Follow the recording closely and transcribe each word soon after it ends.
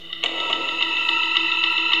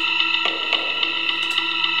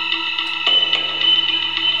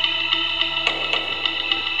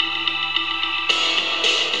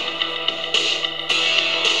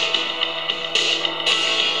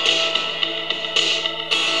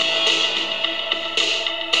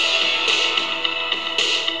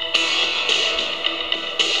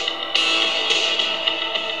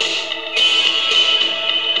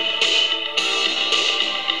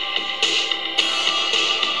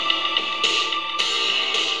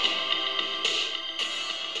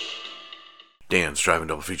Dan's Driving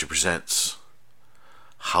Double Feature presents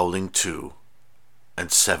Howling 2 and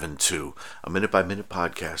 7-2, a minute-by-minute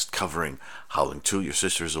podcast covering Howling 2, Your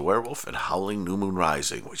Sister is a Werewolf, and Howling New Moon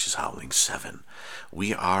Rising, which is Howling 7.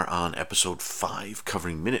 We are on episode 5,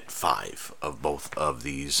 covering minute 5 of both of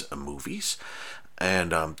these movies.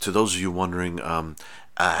 And to those of you wondering,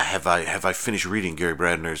 have I finished reading Gary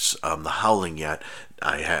Brandner's The Howling yet?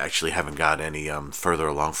 I actually haven't got any farther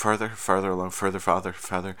along.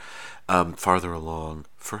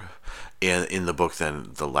 In the book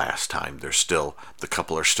than the last time. The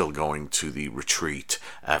couple are still going to the retreat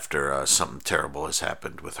after something terrible has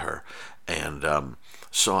happened with her, and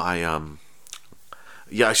so I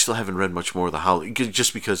still haven't read much more of The Howling,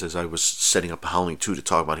 just because as I was setting up Howling 2 to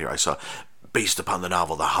talk about here, I saw based upon the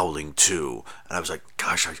novel The Howling 2, and I was like,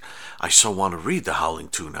 gosh, I so want to read The Howling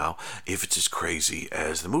 2 now, if it's as crazy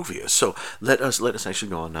as the movie is. So let us actually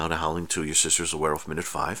go on now to Howling 2, Your Sister's a Werewolf, minute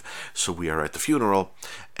 5. So we are at the funeral,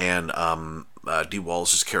 and Dee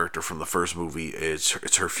Wallace's character from the first movie, it's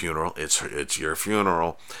her funeral, it's your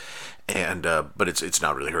funeral. And but it's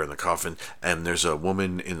not really her in the coffin, and there's a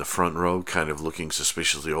woman in the front row kind of looking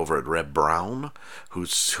suspiciously over at Reb Brown,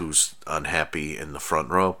 who's unhappy in the front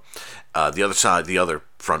row. The other side, the other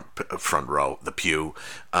front row, the pew,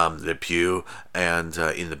 and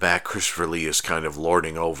in the back, Christopher Lee is kind of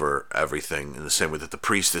lording over everything in the same way that the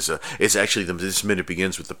priest is. It's actually this minute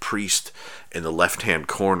begins with the priest in the left-hand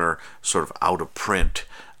corner, sort of out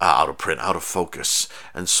of focus,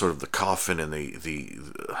 and sort of the coffin and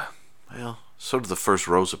sort of the first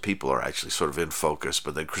rows of people are actually sort of in focus,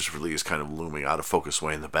 but then Christopher Lee is kind of looming out of focus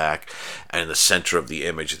way in the back, and in the center of the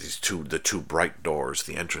image, the two bright doors,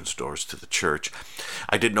 the entrance doors to the church.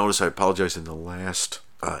 I did notice, I apologize, in the last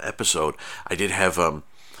episode, I did have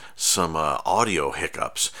some audio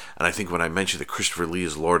hiccups, and I think when I mentioned that Christopher Lee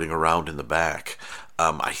is lording around in the back,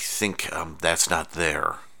 I think that's not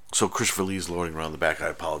there. So Christopher Lee is lording around the back. I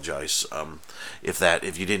apologize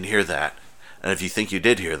if you didn't hear that, and if you think you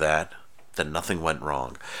did hear that, then nothing went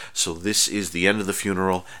wrong. So this is the end of the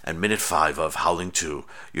funeral and minute 5 of Howling 2,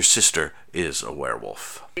 Your Sister is a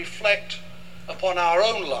Werewolf. Reflect upon our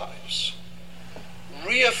own lives,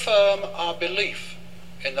 reaffirm our belief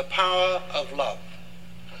in the power of love,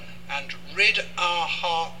 and rid our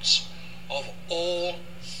hearts of all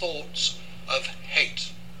thoughts of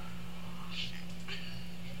hate.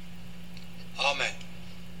 Amen.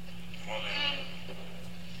 Amen.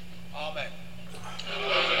 Amen.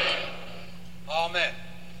 Amen. Amen.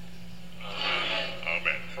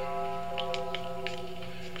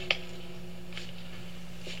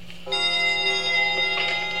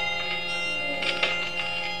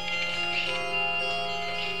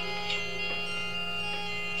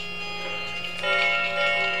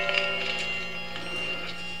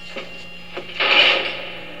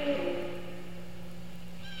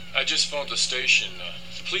 I just phoned the station.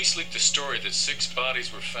 The police leaked a story that 6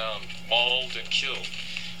 bodies were found mauled and killed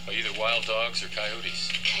by either wild dogs or coyotes.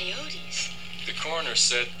 Coyotes? The coroner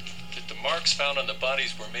said that the marks found on the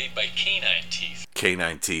bodies were made by canine teeth.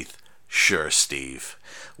 Canine teeth. Sure, Steve.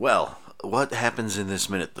 Well, what happens in this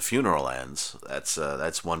minute? The funeral ends.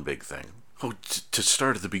 That's one big thing. Oh, to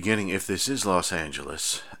start at the beginning, if this is Los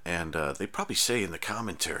Angeles, and they probably say in the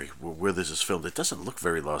commentary where this is filmed, it doesn't look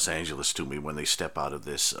very Los Angeles to me when they step out of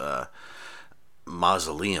this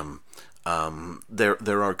mausoleum.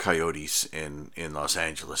 There are coyotes in Los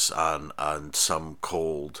Angeles on some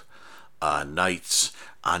cold nights.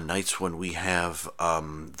 On nights when we have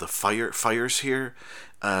the fires here,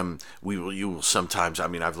 you will sometimes. I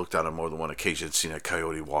mean, I've looked out on more than one occasion, seen a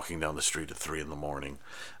coyote walking down the street at 3 a.m.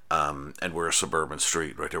 And we're a suburban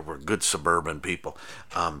street, right here. We're good suburban people.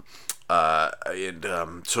 So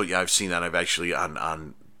yeah, I've seen that. I've actually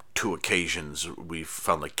on 2 occasions we've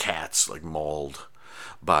found like cats like mauled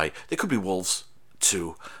by, they could be wolves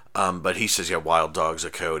too, but he says, yeah, wild dogs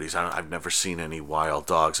or coyotes. I've never seen any wild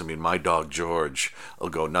dogs. I mean, my dog George will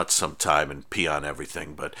go nuts sometime and pee on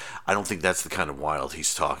everything, but I don't think that's the kind of wild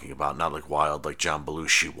he's talking about. Not like wild like John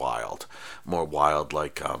Belushi wild, more wild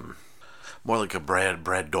like more like a Brad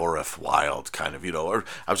Dourif wild kind of, or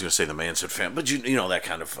I was going to say the Manson fan, but you know that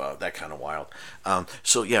kind of wild.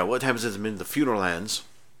 So yeah, what happens is the funeral ends,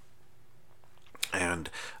 and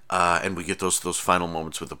we get those final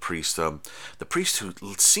moments with the priest. The priest who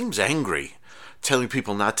seems angry, telling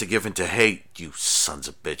people not to give in to hate, you sons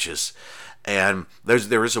of bitches. And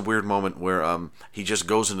there is a weird moment where he just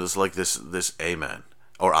goes into this amen,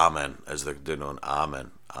 or amen, as they're known,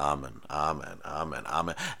 amen, amen, amen, amen,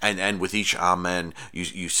 amen. And with each amen,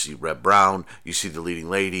 you see Reb Brown, you see the leading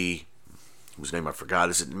lady, whose name I forgot.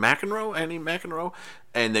 Is it McEnroe? Annie McEnroe?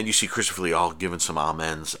 And then you see Christopher Lee all giving some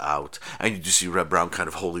amens out. And you just see Red Brown kind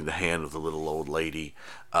of holding the hand of the little old lady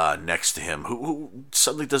next to him, who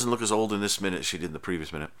suddenly doesn't look as old in this minute as she did in the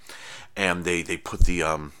previous minute. And they put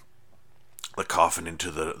the coffin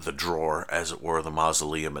into the drawer, as it were, the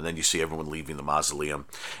mausoleum, and then you see everyone leaving the mausoleum,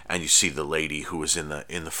 and you see the lady who was in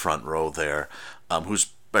the front row there, who's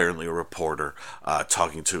apparently a reporter,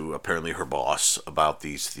 talking to apparently her boss about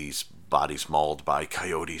these bodies mauled by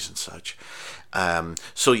coyotes and such.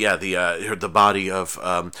 So yeah, the body of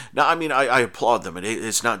now. I mean, I applaud them.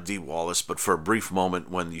 It's not Dee Wallace, but for a brief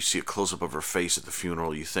moment, when you see a close up of her face at the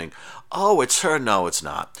funeral, you think, "Oh, it's her." No, it's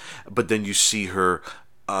not. But then you see her.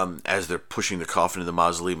 As they're pushing the coffin in the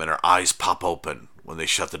mausoleum, and her eyes pop open when they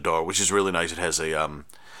shut the door, which is really nice. It has a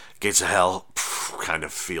Gates of Hell kind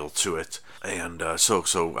of feel to it, and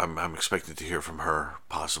so I'm expecting to hear from her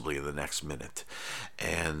possibly in the next minute,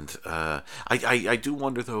 and I do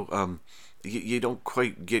wonder though. You don't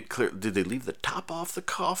quite get clear. Did they leave the top off the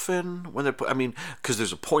coffin when they're? I mean, because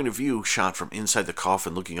there's a point of view shot from inside the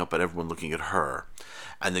coffin, looking up at everyone, looking at her,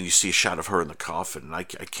 and then you see a shot of her in the coffin. And I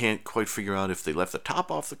can't quite figure out if they left the top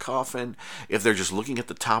off the coffin, if they're just looking at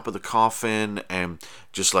the top of the coffin, and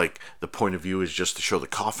just like the point of view is just to show the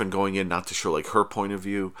coffin going in, not to show like her point of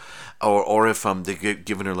view, or if they get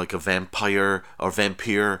given her like a vampire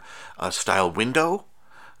style window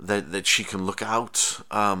that she can look out.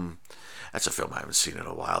 That's a film I haven't seen in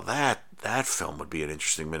a while. That film would be an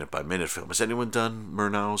interesting minute-by-minute film. Has anyone done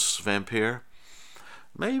Murnau's Vampire?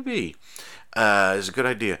 Maybe. It's a good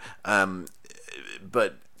idea.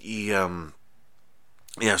 But he, yeah,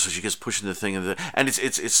 so she gets pushing the thing, and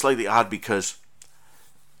it's slightly odd because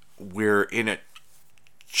we're in a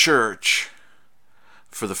church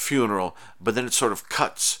for the funeral, but then it sort of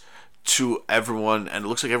cuts to everyone, and it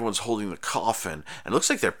looks like everyone's holding the coffin, and it looks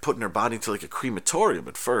like they're putting her body into like a crematorium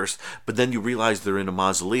at first, but then you realize they're in a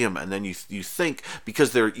mausoleum, and then you think,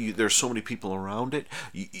 because there's so many people around it,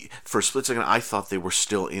 for a split second I thought they were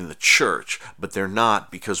still in the church, but they're not,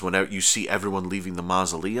 because whenever you see everyone leaving the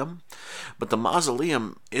mausoleum, but the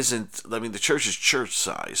mausoleum isn't, I mean, the church is church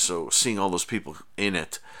size, so seeing all those people in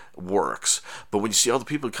it works, but when you see all the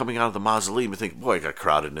people coming out of the mausoleum, you think, boy, it got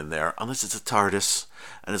crowded in there, unless it's a TARDIS,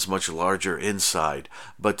 and it's much larger inside,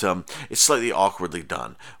 but it's slightly awkwardly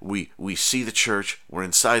done. We see the church, we're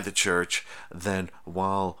inside the church, then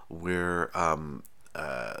while we're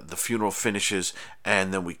the funeral finishes,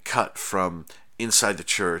 and then we cut from inside the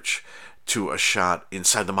church to a shot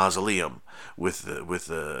inside the mausoleum with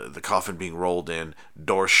the coffin being rolled in,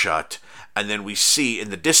 door shut, and then we see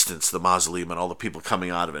in the distance the mausoleum and all the people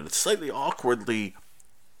coming out of it. It's slightly awkwardly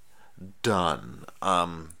done.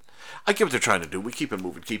 I get what they're trying to do. We keep it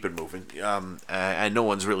moving, and no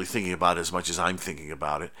one's really thinking about it as much as I'm thinking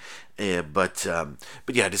about it. But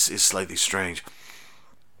yeah, this is slightly strange.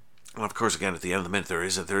 And of course, again, at the end of the minute, there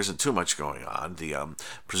isn't too much going on.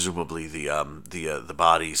 Presumably the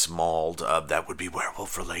body's mauled. That would be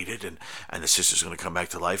werewolf related, and the sister's going to come back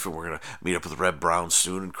to life, and we're going to meet up with Red Brown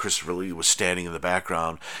soon. And Christopher Lee was standing in the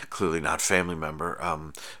background, clearly not family member,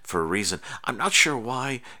 for a reason. I'm not sure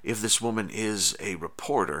why, if this woman is a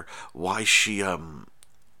reporter, why she well,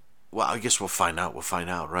 I guess we'll find out.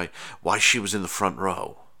 Right? Why she was in the front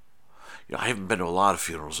row. You know, I haven't been to a lot of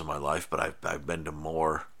funerals in my life, but I've been to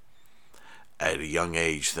more at a young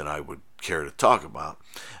age than I would care to talk about.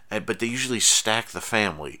 But they usually stack the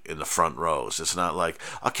family in the front rows. It's not like,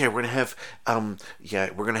 okay, we're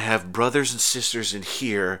gonna have brothers and sisters in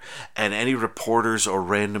here, and any reporters or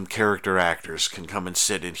random character actors can come and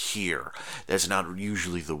sit in here. That's not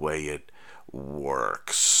usually the way it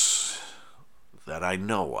works, that I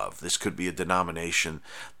know of. This could be a denomination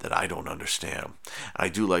that I don't understand. I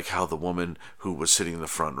do like how the woman who was sitting in the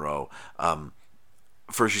front row,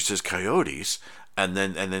 first she says coyotes, and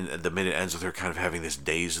then the minute ends with her kind of having this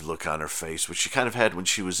dazed look on her face, which she kind of had when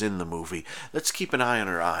she was in the movie. Let's keep an eye on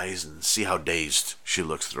her eyes and see how dazed she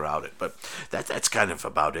looks throughout it. But that's kind of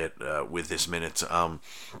about it with this minute.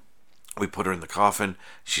 We put her in the coffin.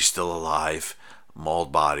 She's still alive.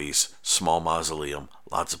 Mauled bodies, small mausoleum,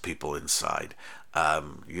 lots of people inside.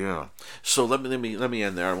 Yeah. So let me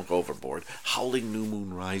end there. I won't go overboard. Howling New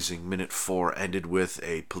Moon Rising, minute 4, ended with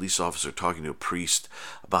a police officer talking to a priest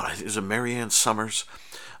about, it was a Marianne Summers,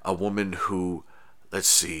 a woman who, let's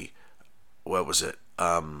see, what was it? It's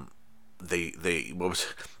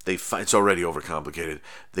already overcomplicated.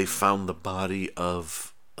 They found the body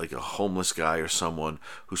of like a homeless guy or someone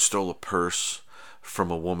who stole a purse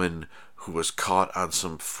from a woman who was caught on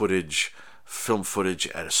some film footage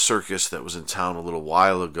at a circus that was in town a little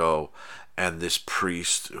while ago, and this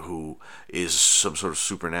priest, who is some sort of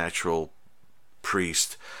supernatural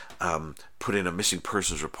priest put in a missing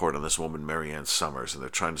persons report on this woman, Marianne Summers, and they're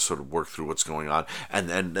trying to sort of work through what's going on. And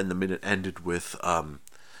then the minute ended with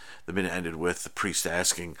the priest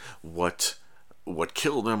asking what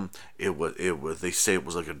killed him. It was they say it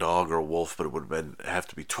was like a dog or a wolf, but it would have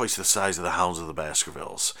to be twice the size of the hounds of the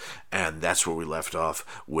Baskervilles. And that's where we left off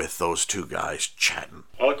with those two guys chatting.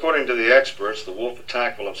 Well, according to the experts, the wolf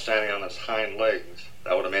attacked while standing on its hind legs.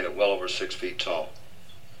 That would have made it well over 6 feet tall.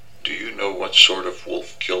 Do you know what sort of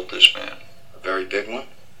wolf killed this man? A very big one?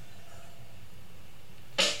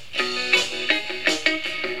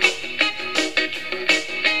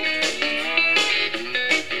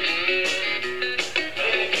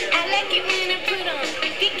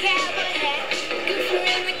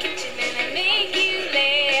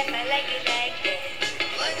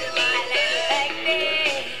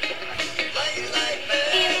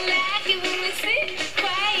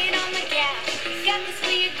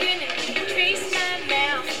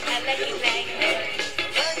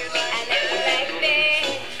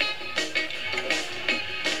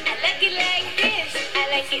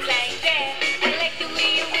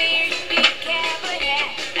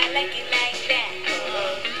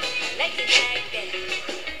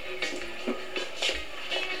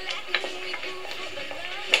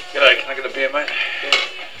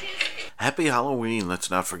 Happy Halloween. Let's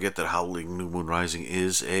not forget that Howling New Moon Rising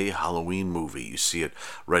is a Halloween movie. You see it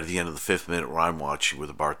right at the end of the 5th minute where I'm watching, where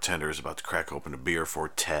the bartender is about to crack open a beer for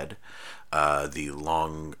Ted, the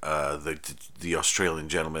Australian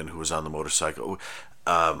gentleman who was on the motorcycle,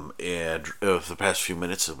 and for the past few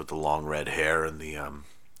minutes with the long red hair and the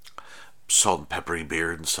salt and peppery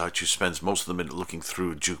beard and such, who spends most of the minute looking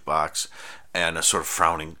through a jukebox and sort of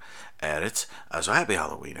frowning at it. So happy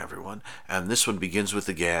Halloween, everyone. And this one begins with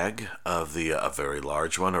the gag of a very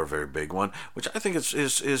large one or a very big one, which I think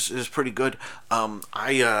is pretty good.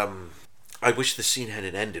 I wish the scene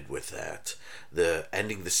hadn't ended with that.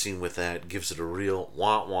 Ending the scene with that gives it a real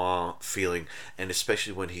wah-wah feeling, and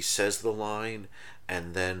especially when he says the line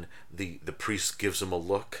and then the priest gives him a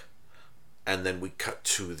look. And then we cut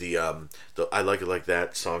to the I Like It Like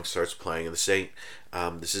That song starts playing, and this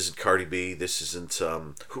isn't Cardi B, this isn't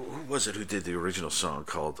who was it who did the original song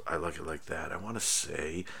called I Like It Like That? I want to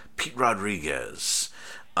say Pete Rodriguez.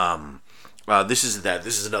 This isn't that.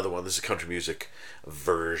 This is another one. This is a country music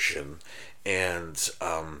version, and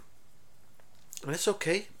it's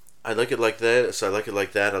okay. I like it like that. So I like it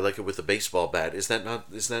like that. I like it with a baseball bat. Am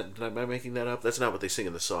I making that up? That's not what they sing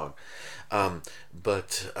in the song. I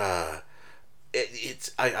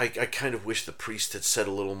kind of wish the priest had said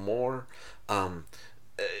a little more. That's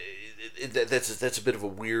a bit of a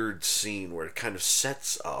weird scene where it kind of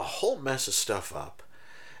sets a whole mess of stuff up,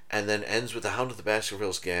 and then ends with the Hound of the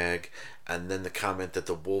Baskervilles gag, and then the comment that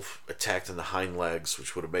the wolf attacked in the hind legs,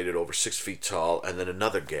 which would have made it over 6 feet tall, and then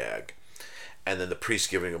another gag. And then the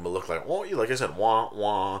priest giving him a look like, oh, like I said, wah,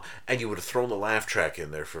 wah. And you would have thrown the laugh track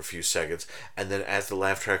in there for a few seconds. And then as the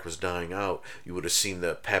laugh track was dying out, you would have seen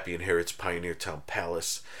the Pappy and Harriet's Pioneer Town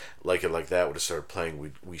Palace, Like It Like That, would have started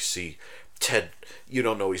playing. We see Ted. You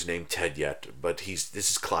don't know he's named Ted yet, but this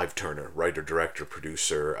is Clive Turner, writer, director,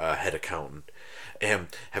 producer, head accountant. And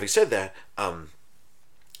having said that, I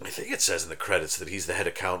think it says in the credits that he's the head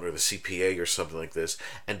accountant or the CPA or something like this.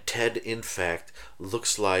 And Ted, in fact,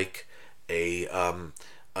 looks like a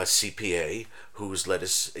CPA who's let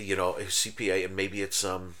us, a CPA, and maybe it's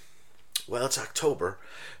it's October,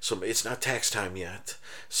 so it's not tax time yet.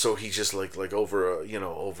 So he just like over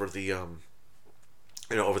over the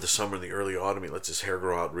over the summer and the early autumn, he lets his hair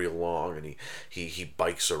grow out real long, and he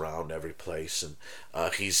bikes around every place, and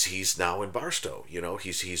he's now in Barstow.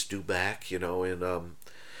 He's due back.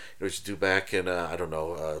 He's due back in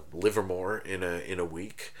Livermore in a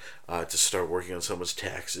week to start working on someone's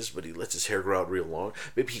taxes, but he lets his hair grow out real long.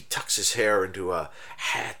 Maybe he tucks his hair into a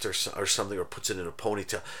hat or something, or puts it in a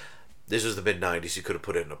ponytail. This was the mid-'90s. He could have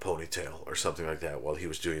put it in a ponytail or something like that while he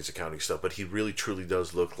was doing his accounting stuff. But he really, truly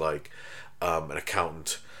does look like an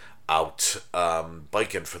accountant out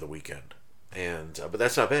biking for the weekend. And but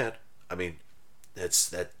that's not bad. I mean,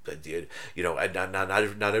 not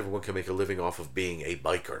everyone can make a living off of being a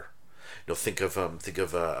biker. Think of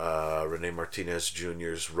Rene Martinez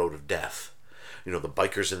Jr.'s Road of Death. The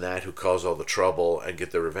bikers in that who cause all the trouble and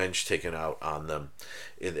get their revenge taken out on them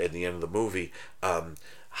at the end of the movie.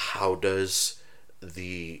 How does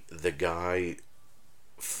the guy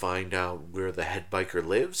find out where the head biker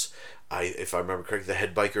lives? If I remember correctly, the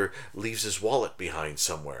head biker leaves his wallet behind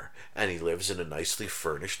somewhere, and he lives in a nicely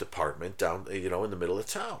furnished apartment down, in the middle of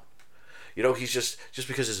town. He's just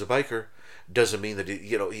because he's a biker doesn't mean that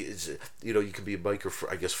you can be a biker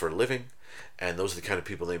for a living. and those are the kind of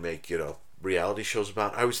people they make, reality shows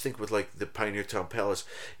about. I always think with like the Pioneer Town Palace,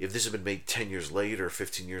 if this had been made 10 years later,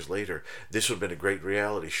 15 years later, this would have been a great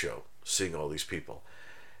reality show, seeing all these people.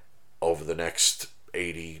 Over the next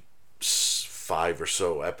 85 or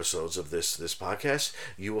so episodes of this podcast,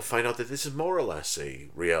 you will find out that this is more or less a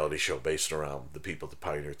reality show based around the people at the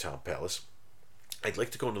Pioneer Town Palace. I'd like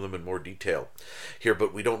to go into them in more detail here,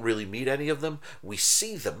 but we don't really meet any of them. We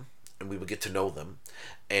see them, and we will get to know them.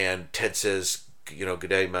 And Ted says, good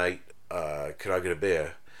day, mate. Can I get a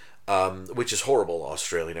beer? Which is horrible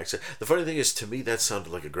Australian accent. The funny thing is, to me, that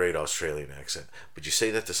sounded like a great Australian accent. But you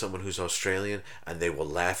say that to someone who's Australian, and they will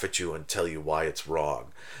laugh at you and tell you why it's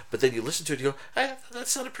wrong. But then you listen to it, and you go, hey, that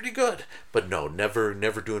sounded pretty good. But no, never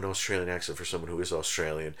do an Australian accent for someone who is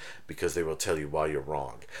Australian, because they will tell you why you're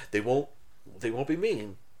wrong. They won't be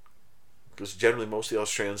mean, because generally most of the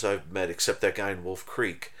Australians I've met, except that guy in Wolf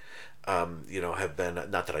Creek, have been,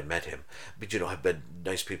 not that I met him, but have been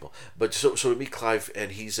nice people. But so we meet Clive,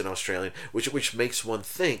 and he's an Australian, which makes one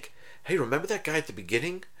think, hey, remember that guy at the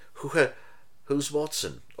beginning who's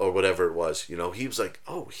Watson or whatever it was? He was like,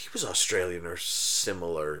 oh, he was Australian or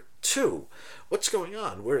similar too. What's going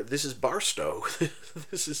on? This is Barstow.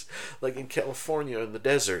 This is like in California in the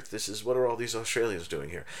desert. What are all these Australians doing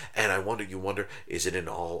here? And you wonder, is it an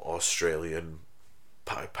all Australian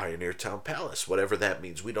Pioneer Town Palace? Whatever that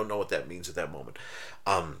means. We don't know what that means at that moment.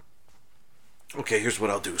 Okay, here's what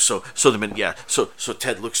I'll do. So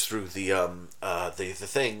Ted looks through the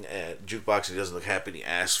thing, jukebox, and he doesn't look happy, and he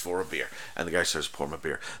asks for a beer, and the guy starts pouring a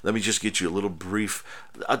beer. Let me just get you a little brief.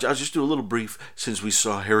 I'll just do a little brief, since we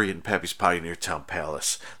saw Harriet and Pappy's Pioneer Town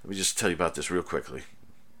Palace. Let me just tell you about this real quickly.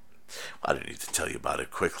 Well, I didn't need to tell you about it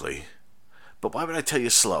quickly, but why would I tell you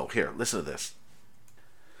slow? Here, listen to this.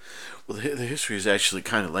 Well, the history is actually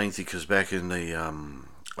kind of lengthy, because back in the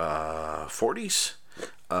 40s,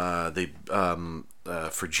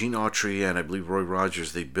 for Gene Autry and I believe Roy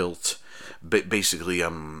Rogers, they built basically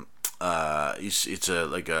it's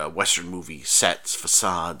like a Western movie sets,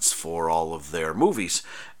 facades for all of their movies,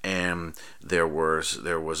 and there was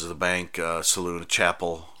the bank, saloon,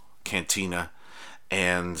 chapel, cantina,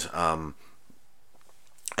 and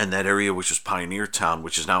that area, which was Pioneer Town,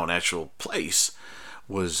 which is now an actual place,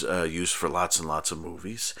 was used for lots and lots of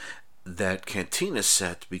movies. That cantina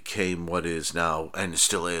set became what is now, and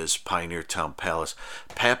still is, Pioneer Town Palace.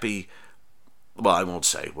 Pappy, well, I won't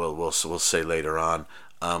say. We'll say later on.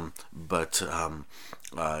 And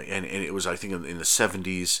it was, I think, in the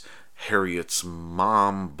 70s. Harriet's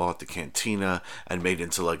mom bought the cantina and made it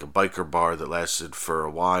into like a biker bar that lasted for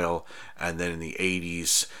a while. And then in the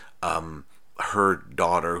 80s, her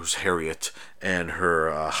daughter, who's Harriet, and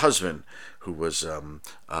her husband, who was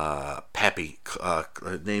Pappy,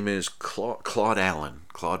 name is Claude Allen,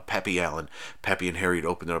 Pappy Allen. Pappy and Harriet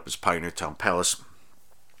opened it up as Pioneer Town Palace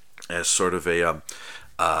as sort of a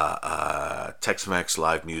Tex-Mex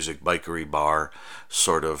live music bikery bar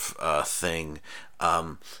sort of thing.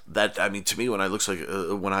 To me, when I look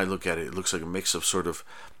at it, it looks like a mix of sort of,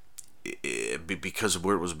 because of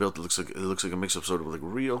where it was built, it looks like a mix of sort of like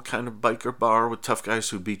real kind of biker bar with tough guys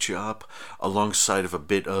who beat you up, alongside of a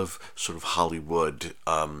bit of sort of Hollywood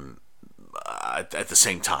at the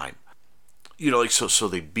same time. So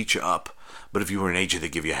they beat you up, but if you were an agent, they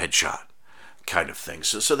give you a headshot, kind of thing.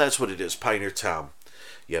 So that's what it is. Pioneer Town,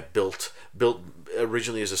 built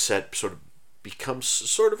originally as a set, sort of becomes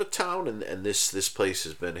sort of a town, and this place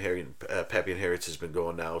has been Pappy and Harriet's has been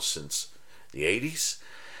going now since the 80s.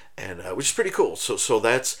 And which is pretty cool. So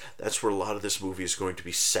that's where a lot of this movie is going to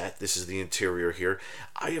be set. This is the interior here.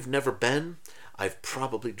 I have never been. I've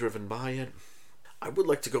probably driven by it. I would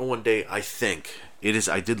like to go one day. I think it is.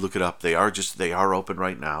 I did look it up. They are open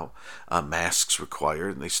right now. Masks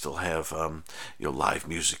required, and they still have live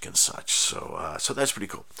music and such. So that's pretty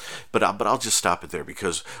cool. But I'll just stop it there,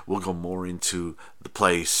 because we'll go more into the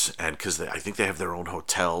place, and because I think they have their own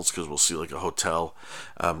hotels, because we'll see like a hotel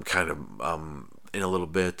in a little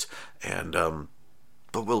bit, and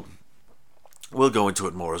but we'll go into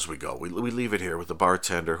it more as we go. We leave it here with the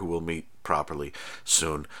bartender, who we'll meet properly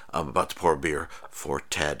soon. I'm about to pour a beer for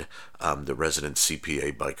Ted, the resident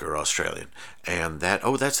CPA biker Australian, and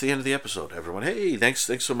that's the end of the episode, everyone. Hey, thanks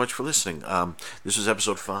so much for listening. This is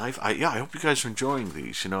episode 5. I hope you guys are enjoying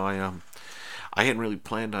these. I hadn't really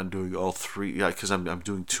planned on doing all 3, because I'm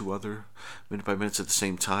doing 2 other minute by minutes at the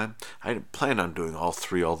same time. I hadn't planned on doing all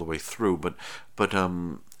 3 all the way through, but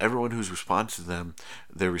everyone who's responded to them,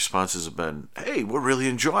 their responses have been, hey, we're really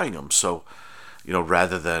enjoying them. So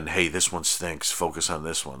rather than, hey, this one stinks, focus on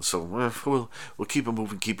this one. So we'll keep it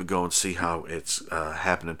moving, keep it going, see how it's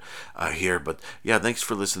happening here. But yeah, thanks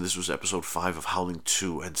for listening. This was episode 5 of Howling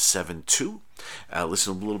 2 and 7-2.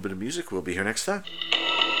 Listen to a little bit of music. We'll be here next time.